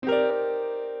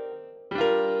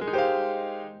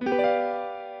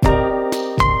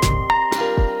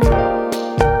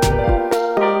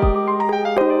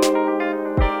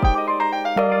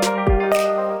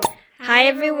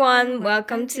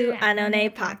welcome to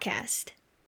Anone Podcast.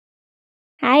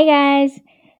 Hi guys,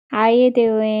 how are you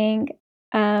doing?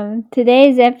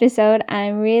 Today's episode,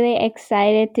 I'm really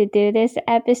excited to do this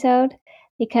episode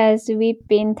because we've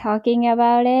been talking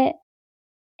about it,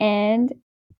 and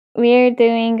we're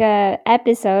doing a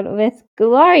episode with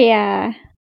Gloria.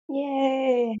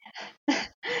 Yay!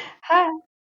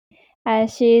 Hi.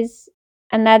 She's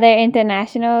another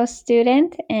international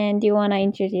student, and do you want to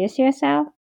introduce yourself?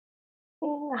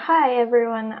 Hi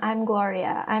everyone, I'm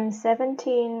Gloria. I'm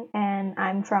 17 and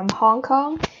I'm from Hong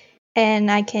Kong, and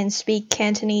I can speak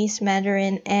Cantonese,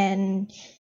 Mandarin, and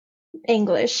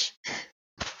English.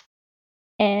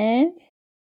 And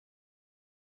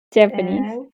Japanese.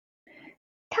 And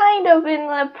kind of in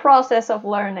the process of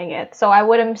learning it, so I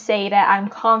wouldn't say that I'm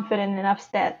confident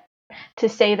enough to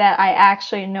say that I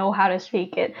actually know how to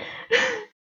speak it.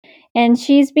 And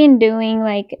she's been doing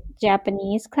like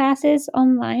Japanese classes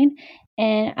online,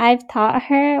 and I've taught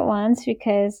her once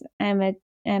because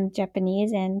I'm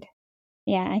Japanese and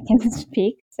yeah, I can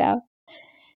speak. So,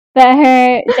 but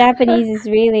her Japanese is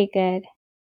really good.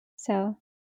 So,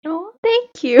 Oh,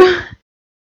 thank you.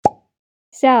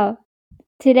 so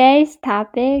today's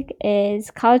topic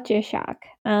is culture shock.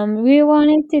 We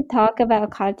wanted to talk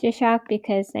about culture shock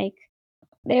because like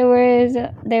there was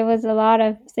a lot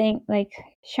of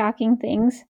shocking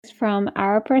things from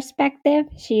our perspective.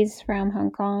 She's from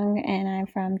Hong Kong and I'm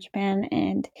from Japan,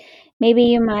 and maybe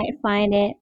you might find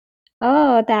it,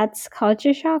 oh, that's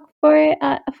culture shock for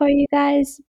you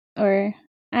guys, or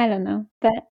I don't know,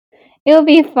 but it'll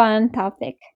be a fun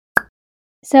topic.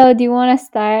 So do you want to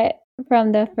start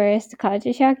from the first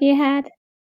culture shock you had?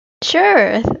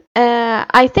 Sure.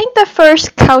 I think the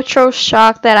first cultural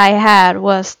shock that I had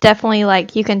was definitely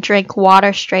like you can drink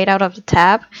water straight out of the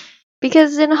tap.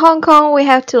 Because in Hong Kong, we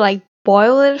have to like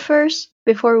boil it first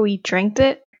before we drink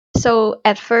it. So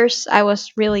at first, I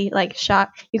was really like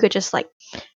shocked. You could just like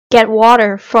get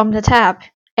water from the tap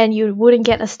and you wouldn't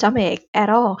get a stomachache at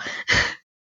all.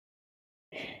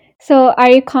 So are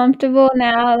you comfortable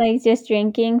now, like just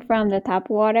drinking from the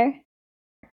tap water?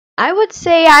 I would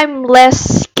say I'm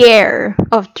less scared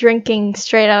of drinking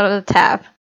straight out of the tap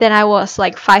than I was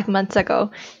like 5 months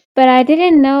ago. But I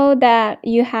didn't know that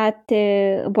you had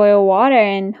to boil water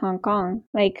in Hong Kong.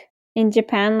 Like in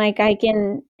Japan, like I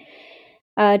can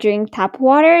drink tap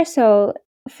water. So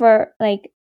for like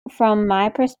from my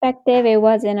perspective, it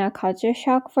wasn't a culture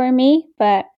shock for me,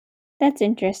 but that's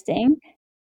interesting.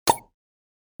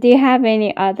 Do you have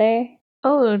any other?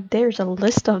 Oh, there's a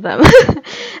list of them.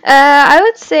 I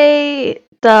would say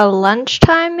the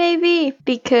lunchtime maybe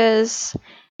because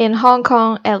in Hong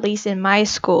Kong, at least in my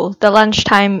school, the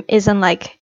lunchtime isn't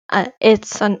like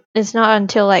it's not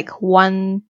until like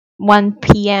 1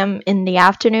 p.m. in the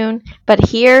afternoon, but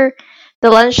here the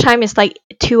lunchtime is like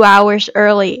 2 hours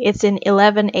early. It's in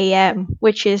 11 a.m.,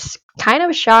 which is kind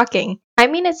of shocking. I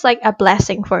mean, it's like a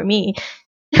blessing for me.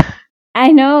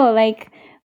 I know, like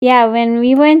yeah, when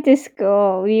we went to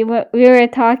school, we were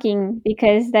talking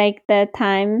because like the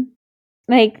time,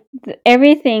 like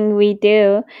everything we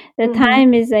do, the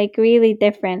time is like really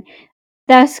different.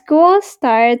 The school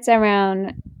starts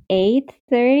around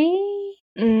 8:30.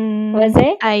 Was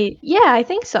it? I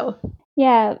think so.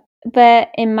 Yeah, but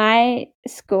in my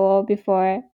school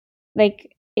before,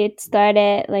 like it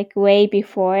started like way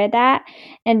before that,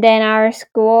 and then our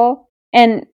school,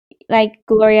 and like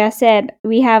Gloria said,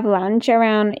 we have lunch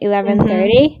around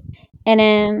 11:30, and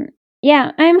then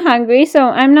yeah, I'm hungry, so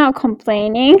I'm not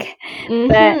complaining,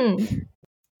 but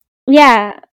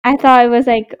yeah, I thought it was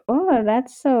like, oh,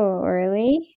 that's so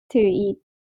early to eat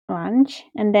lunch,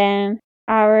 and then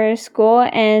our school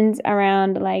ends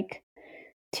around like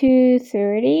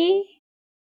 2:30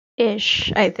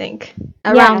 Ish, I think.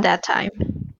 Yeah, Around that time.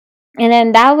 and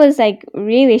then that was like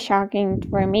really shocking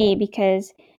for me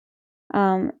because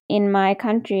in my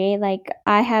country, like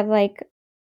I have like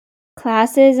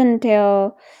classes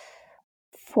until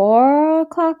 4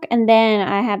 o'clock, and then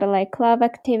I had like club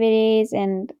activities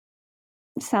and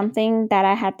something that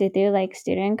I had to do, like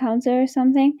student council or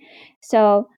something.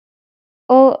 So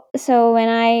so when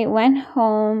I went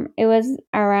home, it was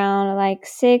around like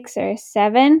 6 or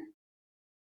 7.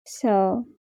 So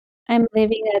I'm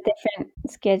living a different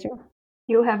schedule.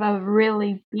 You have a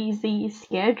really busy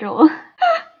schedule.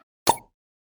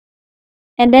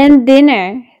 And then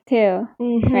dinner too,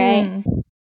 right?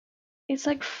 It's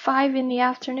like 5 in the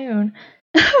afternoon.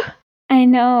 I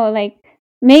know, like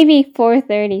maybe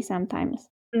 4:30 sometimes.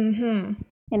 Mm-hmm.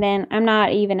 And then I'm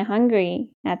not even hungry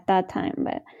at that time,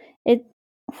 but it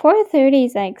 4:30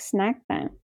 is like snack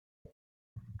time.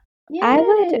 Yes.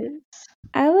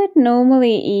 I would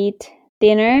normally eat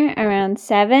dinner around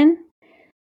 7,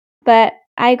 but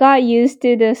I got used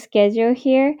to the schedule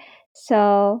here,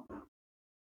 so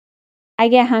I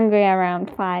get hungry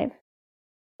around 5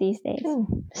 these days.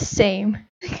 Same.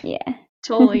 Yeah.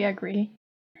 Totally agree.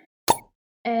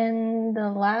 And the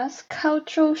last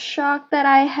cultural shock that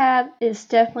I had is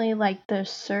definitely like the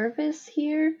service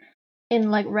here in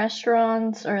like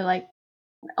restaurants or like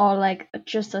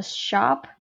just a shop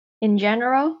in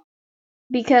general,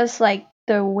 because like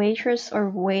the waitress or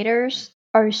waiters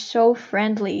are so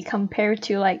friendly compared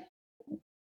to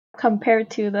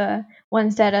the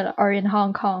ones that are in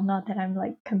Hong Kong. Not that I'm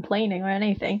like complaining or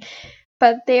anything,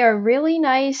 but they are really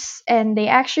nice and they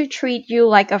actually treat you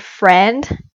like a friend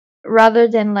rather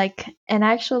than like an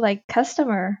actual like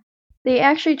customer. They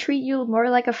actually treat you more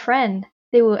like a friend.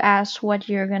 They will ask what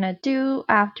you're gonna do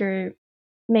after,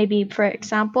 maybe for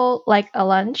example like a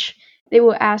lunch. They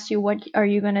will ask you what are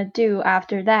you gonna do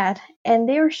after that, and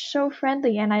they are so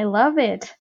friendly and I love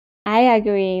it. I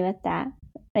agree with that.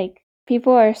 Like,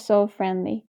 people are so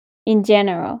friendly in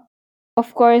general.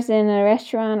 Of course, in a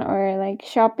restaurant or like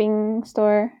shopping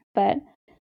store, but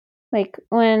like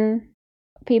when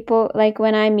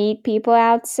when I meet people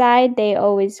outside, they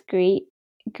always greet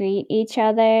each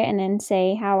other and then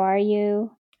say, "How are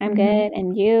you?" "I'm good."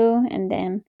 "And you?" And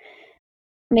then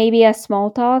maybe a small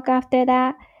talk after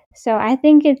that. So I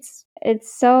think it's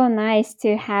so nice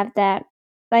to have that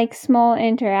like small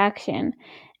interaction.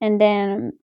 And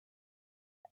then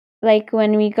like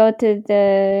when we go to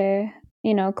the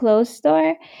clothes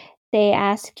store, they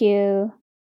ask you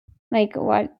like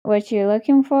what you're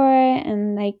looking for,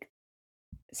 and like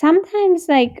sometimes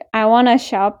like I want to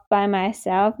shop by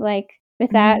myself, like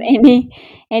without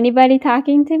anybody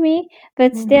talking to me,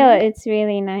 but still it's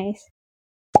really nice.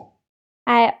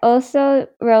 I also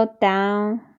wrote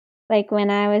down, like when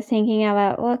I was thinking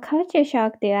about what culture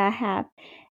shock do I have,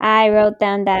 I wrote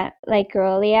down that like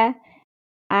earlier,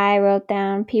 I wrote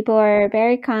down people are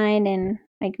very kind and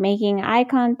like making eye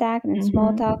contact and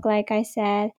small talk, like I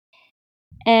said.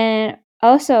 And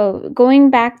also going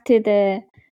back to the,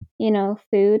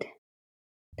 food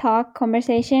talk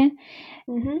conversation.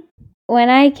 When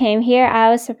I came here,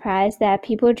 I was surprised that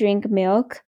people drink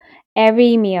milk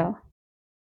every meal.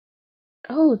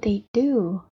 Oh, they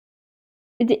do.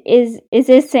 Is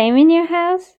it same in your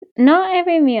house? Not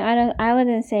every meal. I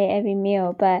wouldn't say every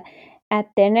meal, but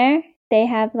at dinner they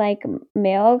have like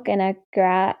milk in a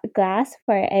glass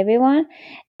for everyone,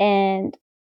 and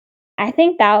I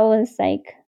think that was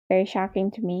like very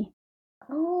shocking to me.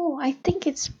 Oh, I think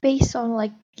it's based on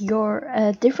like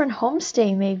your different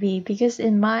homestay maybe, because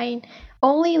in mine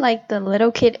only like the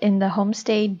little kid in the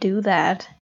homestay do that.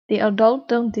 The adult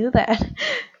don't do that.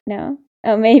 No?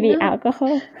 Oh, maybe No.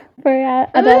 alcohol for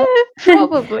adult.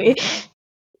 Probably.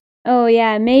 Oh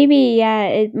yeah, maybe, yeah,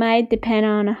 it might depend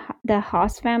on the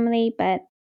host family, but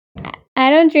I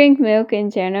don't drink milk in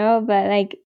general, but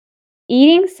like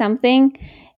eating something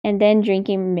and then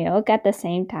drinking milk at the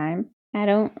same time, I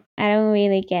don't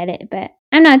really get it, but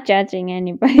I'm not judging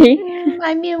anybody.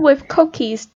 I mean, with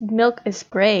cookies, milk is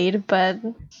great, but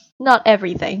not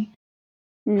everything.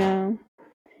 No.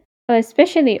 Oh,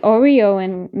 especially Oreo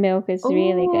and milk is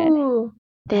really good. Ooh,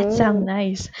 that sounds Ooh.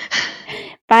 nice.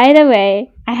 By the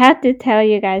way, I have to tell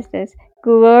you guys this.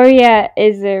 Gloria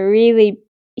is a really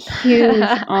huge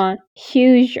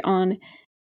on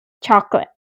chocolate.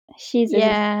 She's a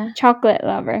Yeah, chocolate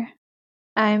lover.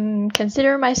 I'm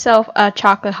consider myself a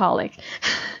chocoholic.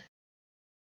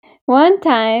 One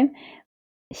time,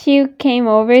 she came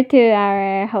over to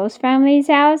our host family's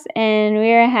house and we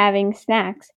were having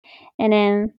snacks. And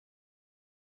then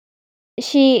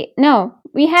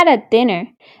we had a dinner.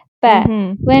 But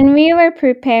when we were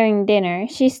preparing dinner,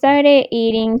 she started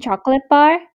eating chocolate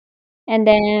bar, and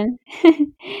then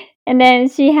and then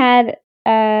she had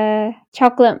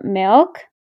chocolate milk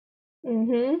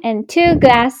and 2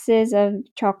 glasses of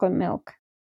chocolate milk.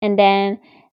 And then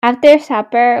after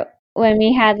supper, when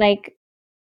we had like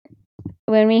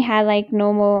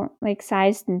normal like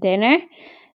sized dinner,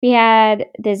 we had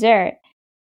dessert.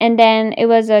 And then it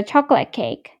was a chocolate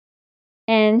cake.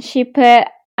 And she put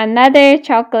another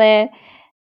chocolate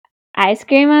ice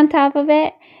cream on top of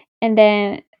it. And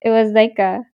then it was like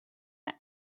a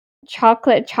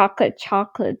chocolate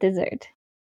dessert.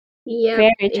 Yep,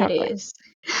 Very it chocolate. is.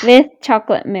 With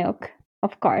chocolate milk,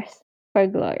 of course, for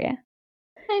Gloria.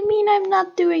 I mean, I'm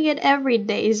not doing it every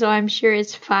day, so I'm sure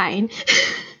it's fine.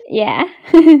 Yeah.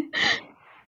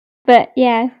 But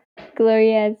yeah,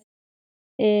 Gloria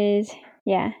is,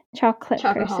 yeah, chocolate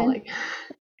person. Chocoholic.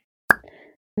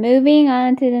 Moving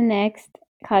on to the next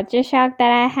culture shock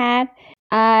that I had.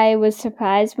 I was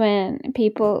surprised when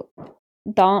people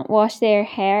don't wash their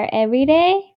hair every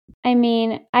day. I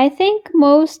mean, I think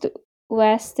most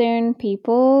Western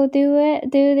people do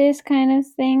this kind of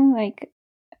thing, like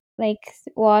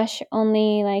wash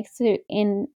only like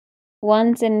in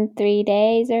once in 3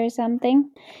 days or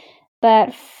something.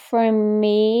 But for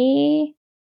me,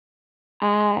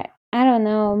 I don't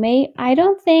know. I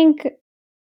don't think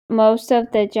most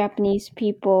of the Japanese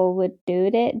people would do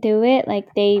it.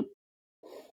 Like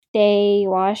they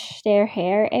wash their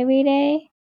hair every day.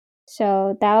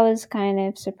 So that was kind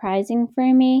of surprising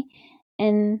for me.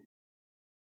 And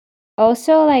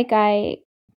also like I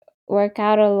work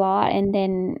out a lot and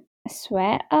then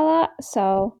sweat a lot.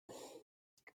 So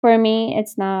for me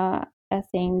it's not a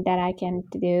thing that I can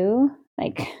do.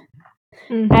 Like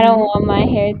I don't want my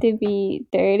hair to be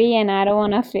dirty and I don't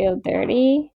want to feel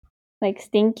dirty, like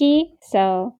stinky.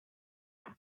 So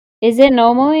is it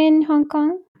normal in Hong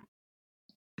Kong?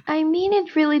 I mean,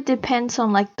 it really depends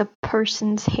on like the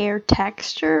person's hair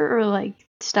texture or like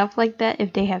stuff like that.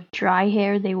 If they have dry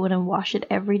hair, they wouldn't wash it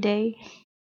every day.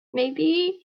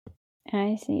 Maybe.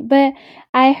 I see. But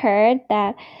I heard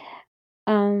that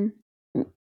um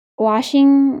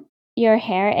washing your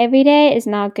hair every day is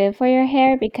not good for your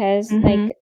hair because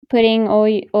like putting all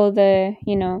the,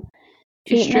 You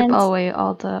strip treatments. away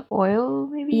all the oil,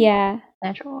 maybe? Yeah.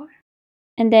 Natural oil.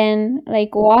 And then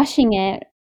like washing it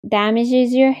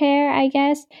damages your hair, I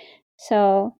guess.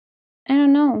 So I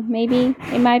don't know. Maybe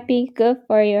it might be good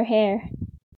for your hair.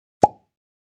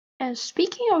 And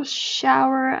speaking of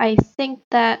shower, I think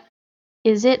that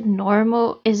is it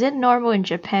normal in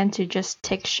Japan to just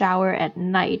take shower at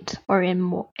night or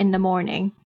in the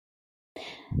morning?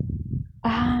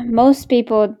 Most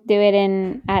people do it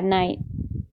at night.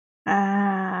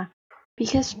 Ah,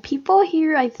 because people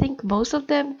here, I think most of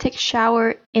them take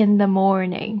shower in the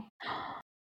morning.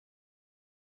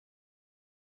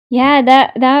 Yeah,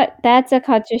 that's a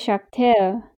culture shock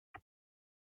too.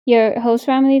 Your host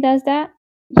family does that?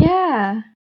 Yeah,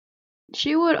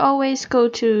 she would always go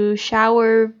to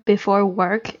shower before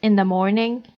work in the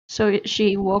morning, so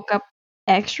she woke up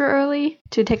extra early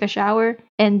to take a shower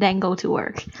and then go to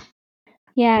work.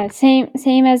 Yeah, same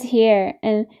as here.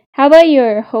 And how about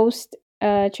your host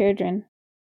children?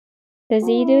 Does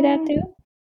he do that too?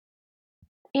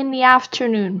 In the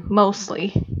afternoon,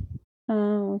 mostly.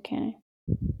 Oh, okay.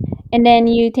 And then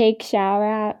you take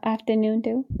shower afternoon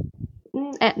too?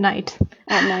 At night.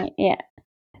 At night, yeah.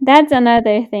 That's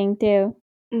another thing too.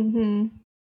 Mm-hmm.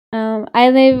 I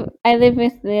live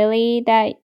with Lily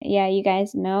that yeah, you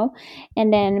guys know.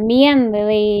 And then me and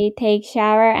Lily take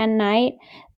shower at night,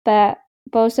 but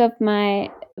both of my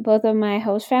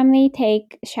host family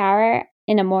take shower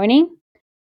in the morning.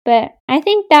 But I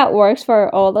think that works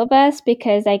for all of us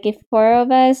because like if four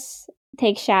of us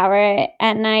take shower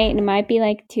at night, it might be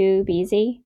like too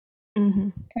busy, Mm-hmm.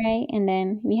 right? And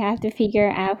then we have to figure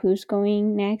out who's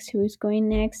going next.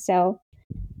 So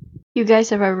You guys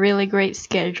have a really great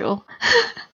schedule.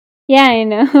 yeah, I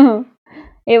know.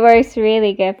 It works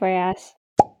really good for us.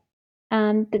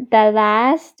 The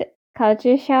last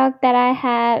culture shock that I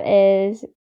have is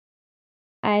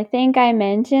I think I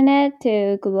mentioned it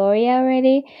to Gloria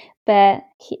already, but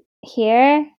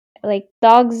here, like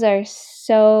dogs are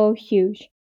so huge,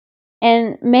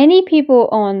 and many people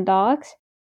own dogs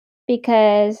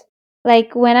because,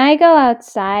 like, when I go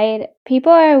outside,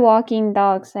 people are walking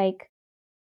dogs like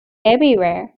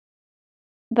everywhere.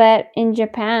 But in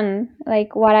Japan,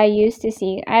 like what I used to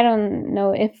see, I don't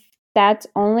know if that's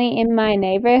only in my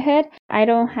neighborhood. I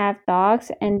don't have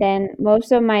dogs, and then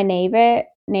most of my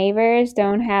neighbors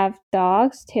don't have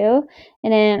dogs too.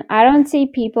 And then I don't see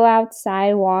people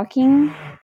outside walking.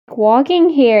 Walking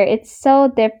here, it's so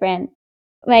different.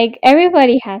 Like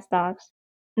everybody has dogs,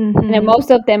 and then Mm-hmm. most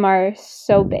of them are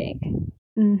so big.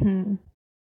 Mm-hmm.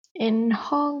 In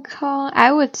Hong Kong,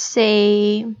 I would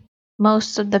say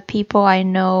most of the people I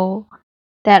know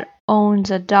that owns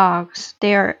a dogs,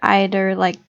 they're either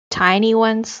like tiny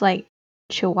ones like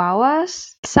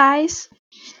chihuahuas size,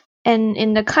 and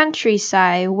in the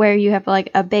countryside where you have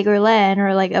like a bigger land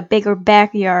or like a bigger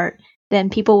backyard, then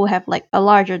people will have like a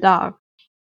larger dog.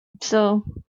 So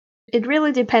it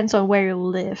really depends on where you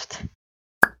lived.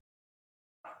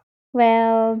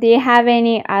 Well, do you have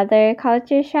any other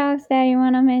culture shocks that you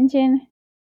want to mention?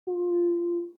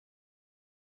 Mm,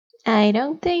 I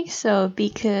don't think so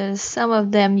because some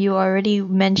of them you already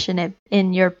mentioned it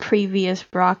in your previous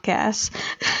broadcast.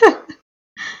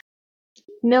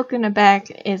 Milk in a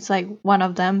bag is like one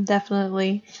of them,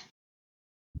 definitely.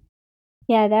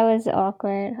 Yeah, that was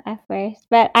awkward at first,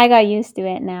 but I got used to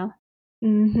it now.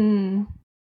 Mm-hmm.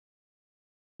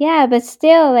 Yeah, but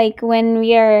still, like when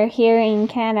we are here in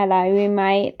Canada, we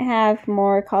might have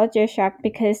more culture shock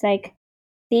because, like,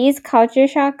 these culture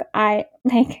shock, I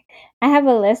have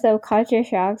a list of culture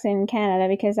shocks in Canada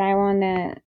because I want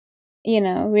to,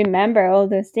 remember all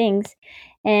those things.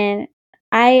 And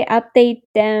I update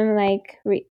them like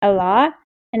a lot,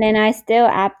 and then I still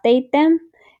update them.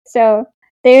 So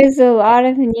there's a lot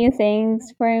of new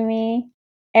things for me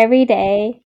every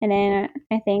day. And then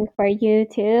I think for you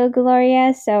too,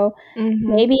 Gloria. So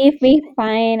maybe if we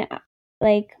find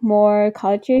like more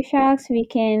culture shocks, we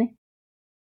can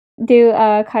do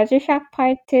a culture shock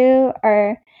part 2,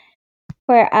 or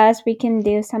for us we can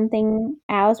do something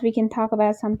else, we can talk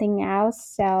about something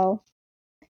else. So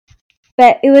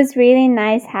but it was really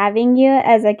nice having you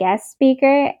as a guest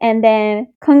speaker, and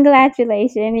then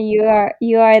congratulations, you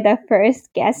are the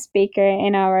first guest speaker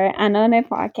in our Anone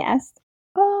podcast.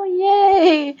 Oh,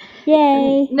 yay!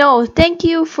 Yay. No, thank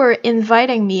you for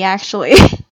inviting me, actually.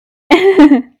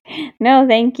 No,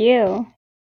 thank you.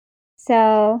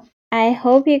 So I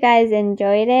hope you guys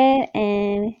enjoyed it,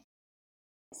 and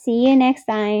see you next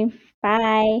time.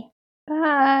 Bye.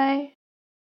 Bye.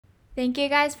 Thank you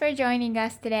guys for joining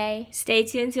us today. Stay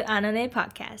tuned to Anone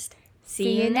Podcast.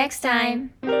 See you next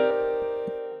time.